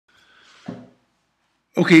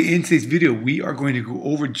Okay, in today's video, we are going to go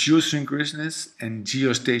over geosynchronous and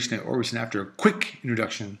geostationary orbits, and after a quick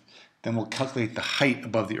introduction, then we'll calculate the height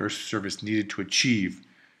above the Earth's surface needed to achieve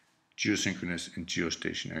geosynchronous and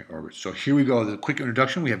geostationary orbits. So here we go, the quick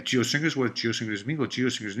introduction. We have geosynchronous. What does geosynchronous mean? Well,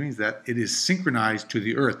 geosynchronous means that it is synchronized to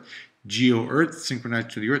the Earth. Geo-Earth, synchronized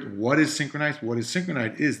to the Earth. What is synchronized? What is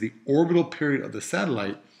synchronized is the orbital period of the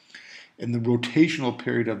satellite and the rotational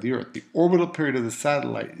period of the Earth. The orbital period of the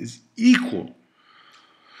satellite is equal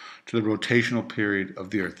to the rotational period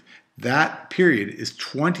of the Earth. That period is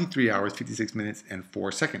 23 hours, 56 minutes, and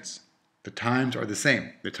 4 seconds. The times are the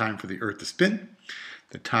same. The time for the Earth to spin,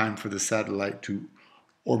 the time for the satellite to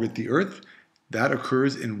orbit the Earth, that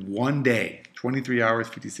occurs in one day, 23 hours,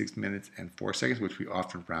 56 minutes, and 4 seconds, which we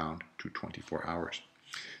often round to 24 hours.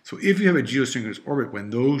 So if you have a geosynchronous orbit,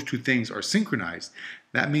 when those two things are synchronized,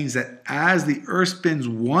 that means that as the Earth spins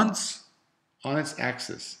once on its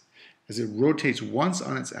axis, as it rotates once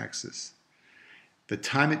on its axis, the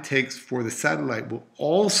time it takes for the satellite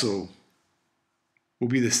will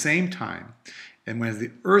be the same time. And when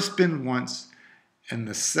the Earth spins once and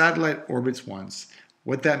the satellite orbits once,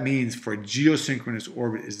 what that means for a geosynchronous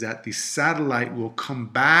orbit is that the satellite will come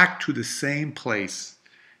back to the same place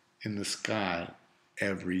in the sky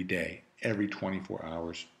every day, every 24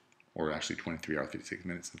 hours, or actually 23 hours, 56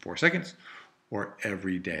 minutes, and 4 seconds, or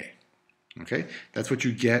every day. Okay, that's what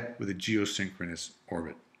you get with a geosynchronous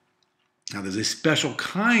orbit. Now, there's a special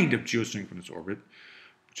kind of geosynchronous orbit,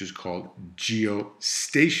 which is called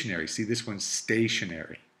geostationary. See, this one's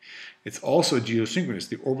stationary. It's also geosynchronous.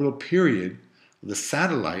 The orbital period of the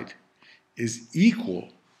satellite is equal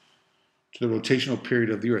to the rotational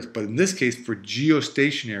period of the Earth. But in this case, for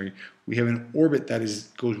geostationary, we have an orbit that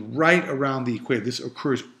goes right around the equator. This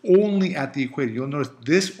occurs only at the equator. You'll notice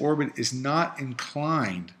this orbit is not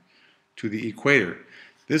inclined to the equator.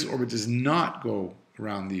 This orbit does not go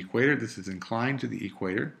around the equator. This is inclined to the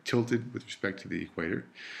equator, tilted with respect to the equator.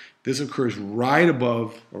 This occurs right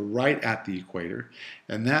above or right at the equator,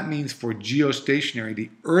 and that means for geostationary,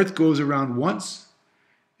 the Earth goes around once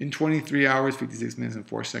in 23 hours, 56 minutes, and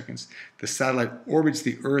 4 seconds. The satellite orbits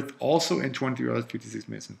the Earth also in 23 hours, 56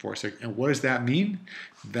 minutes, and 4 seconds. And what does that mean?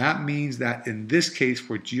 That means that in this case,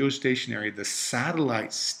 for geostationary, the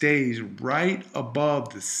satellite stays right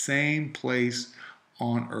above the same place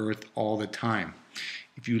on Earth all the time.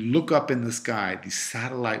 If you look up in the sky, the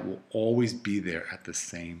satellite will always be there at the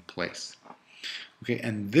same place. Okay,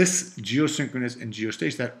 and this geosynchronous and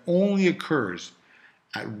geostationary, that only occurs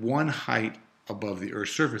at one height above the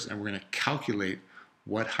Earth's surface, and we're going to calculate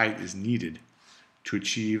what height is needed to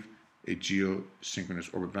achieve a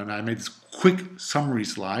geosynchronous orbit. Now, I made this quick summary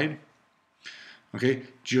slide. Okay,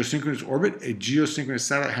 geosynchronous orbit. A geosynchronous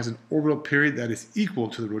satellite has an orbital period that is equal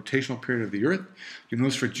to the rotational period of the Earth. You'll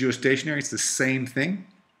notice for geostationary, it's the same thing.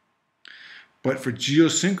 But for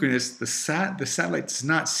geosynchronous, the satellite does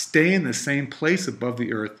not stay in the same place above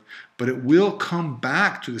the Earth, but it will come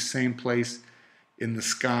back to the same place in the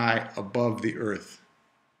sky above the Earth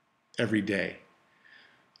every day.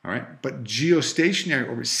 All right, but geostationary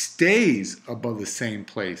orbit stays above the same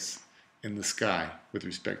place in the sky with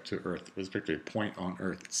respect to Earth, with respect to a point on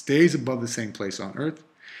Earth. It stays above the same place on Earth,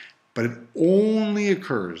 but it only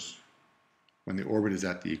occurs when the orbit is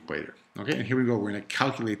at the equator. Okay, and here we go. We're going to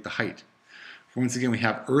calculate the height. Once again, we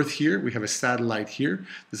have Earth here. We have a satellite here.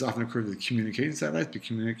 This often occurs with communication satellites. The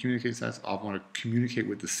communication satellites often want to communicate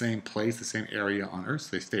with the same place, the same area on Earth.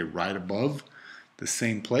 So they stay right above the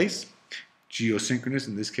same place. Geosynchronous,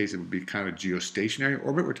 in this case, it would be kind of a geostationary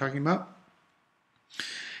orbit we're talking about.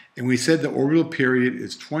 And we said the orbital period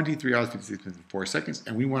is 23 hours, 56 minutes, and 4 seconds.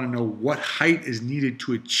 And we want to know what height is needed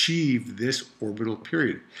to achieve this orbital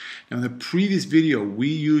period. Now, in the previous video, we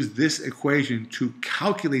used this equation to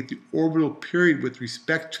calculate the orbital period with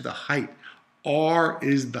respect to the height. R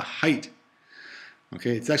is the height.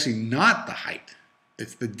 Okay, it's actually not the height.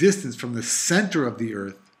 It's the distance from the center of the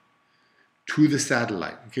Earth to the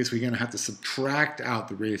satellite. Okay, so we're going to have to subtract out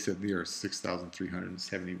the radius of the Earth,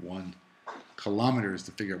 6,371 kilometers,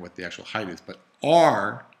 to figure out what the actual height is. But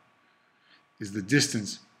R is the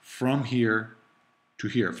distance from here to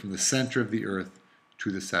here, from the center of the Earth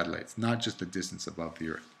to the satellite. It's not just the distance above the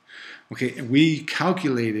Earth. Okay, and we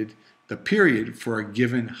calculated the period for a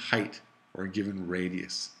given height or a given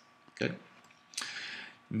radius. Okay.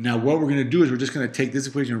 Now what we're going to do is we're just going to take this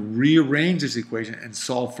equation and rearrange this equation and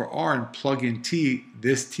solve for R and plug in T,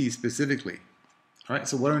 this T specifically. All right,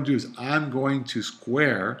 so what I'm going to do is I'm going to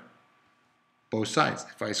square both sides.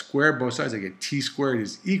 If I square both sides, I get T squared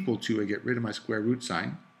is equal to, I get rid of my square root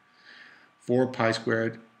sign, 4 pi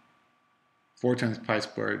squared, 4 times pi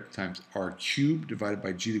squared times R cubed divided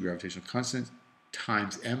by G, the gravitational constant,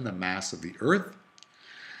 times m, the mass of the Earth.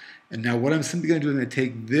 And now what I'm simply going to do is I'm going to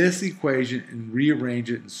take this equation and rearrange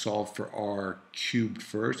it and solve for r cubed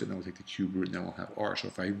first, and then we'll take the cube root and then we'll have r. So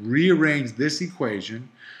if I rearrange this equation,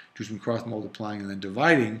 do some cross multiplying and then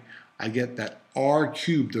dividing, I get that r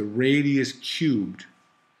cubed, the radius cubed,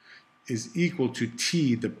 is equal to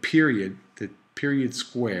t, the period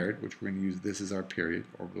squared, which we're going to use this as our period,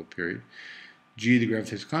 orbital period, g, the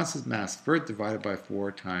gravitational constant, mass of Earth, divided by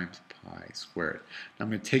 4 times pi squared. Now I'm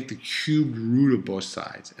going to take the cubed root of both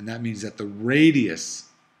sides, and that means that the radius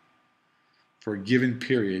for a given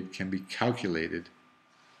period can be calculated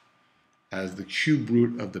as the cube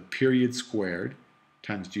root of the period squared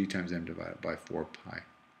times g times m divided by 4 pi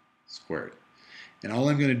squared. And all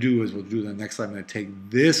I'm going to do is, we'll do in the next slide, I'm going to take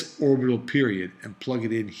this orbital period and plug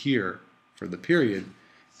it in here for the period,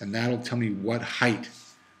 and that'll tell me what height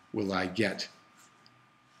will I get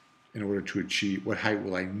in order to achieve, what height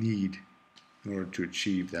will I need in order to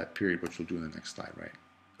achieve that period, which we'll do in the next slide, right?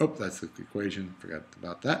 Oh, that's the equation, forgot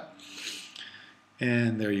about that.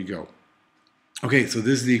 And there you go. Okay, so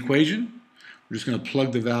this is the equation. We're just going to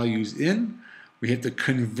plug the values in. We have to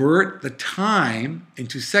convert the time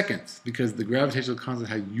into seconds because the gravitational constant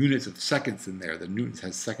has units of seconds in there. The newtons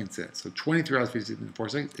has seconds in it. So 23 hours, 54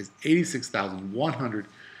 seconds is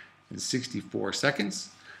 86,164 seconds.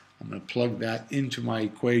 I'm going to plug that into my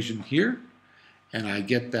equation here, and I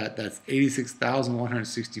get that that's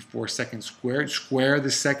 86,164 seconds squared. Square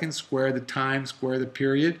the seconds, square the time, square the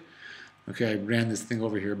period. Okay, I ran this thing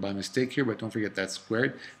over here by mistake here, but don't forget that's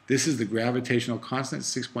squared. This is the gravitational constant,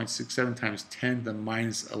 6.67 times 10 to the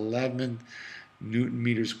minus 11 Newton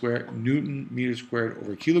meter squared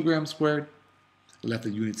over kilogram squared. I left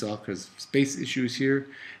the units off because space issues here.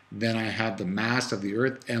 Then I have the mass of the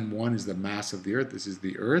Earth. M1 is the mass of the Earth. This is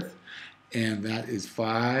the Earth. And that is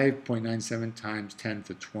 5.97 times 10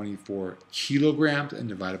 to the 24 kilograms and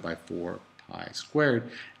divided by 4 pi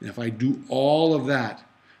squared. And if I do all of that,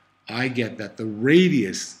 I get that the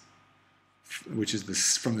radius, which is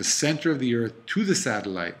from the center of the Earth to the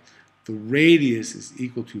satellite, the radius is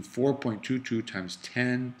equal to 4.22 times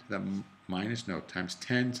 10 to the times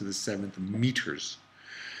 10 to the 7th meters.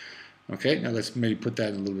 Okay, now let's maybe put that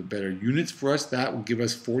in a little bit better units for us. That will give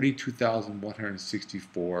us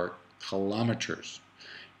 42,164 kilometers.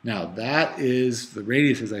 Now that is the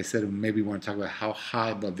radius, as I said, and maybe we want to talk about how high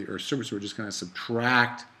above the Earth's surface. We're just going to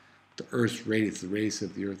subtract the Earth's radius. The radius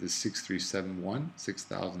of the Earth is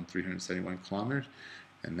 6,371 kilometers,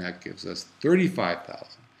 and that gives us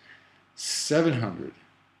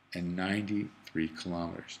 35,793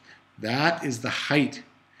 kilometers. That is the height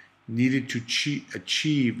needed to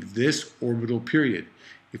achieve this orbital period.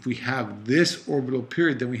 If we have this orbital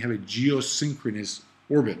period, then we have a geosynchronous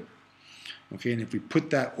orbit. Okay, and if we put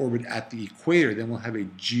that orbit at the equator, then we'll have a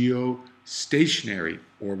geostationary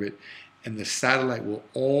orbit, and the satellite will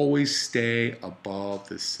always stay above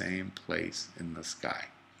the same place in the sky.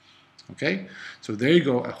 Okay, so there you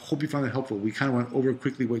go. I hope you found that helpful. We kind of went over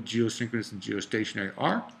quickly what geosynchronous and geostationary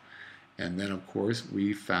are, and then of course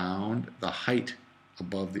we found the height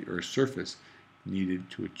above the Earth's surface needed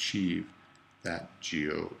to achieve that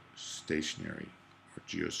geostationary or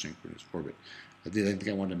geosynchronous orbit. I think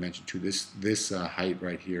I wanted to mention too, this height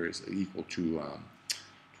right here is equal to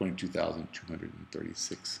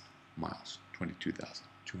 22,236 miles.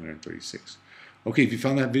 22,236. Okay, if you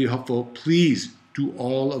found that video helpful, please do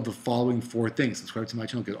all of the following 4 things. Subscribe to my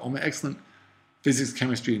channel, get all my excellent physics,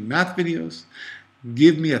 chemistry, and math videos.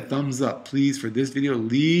 Give me a thumbs up, please, for this video.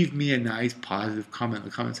 Leave me a nice positive comment in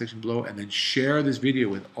the comment section below, and then share this video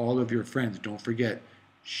with all of your friends. Don't forget,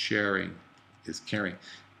 sharing is caring.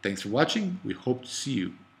 Thanks for watching. We hope to see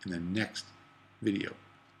you in the next video.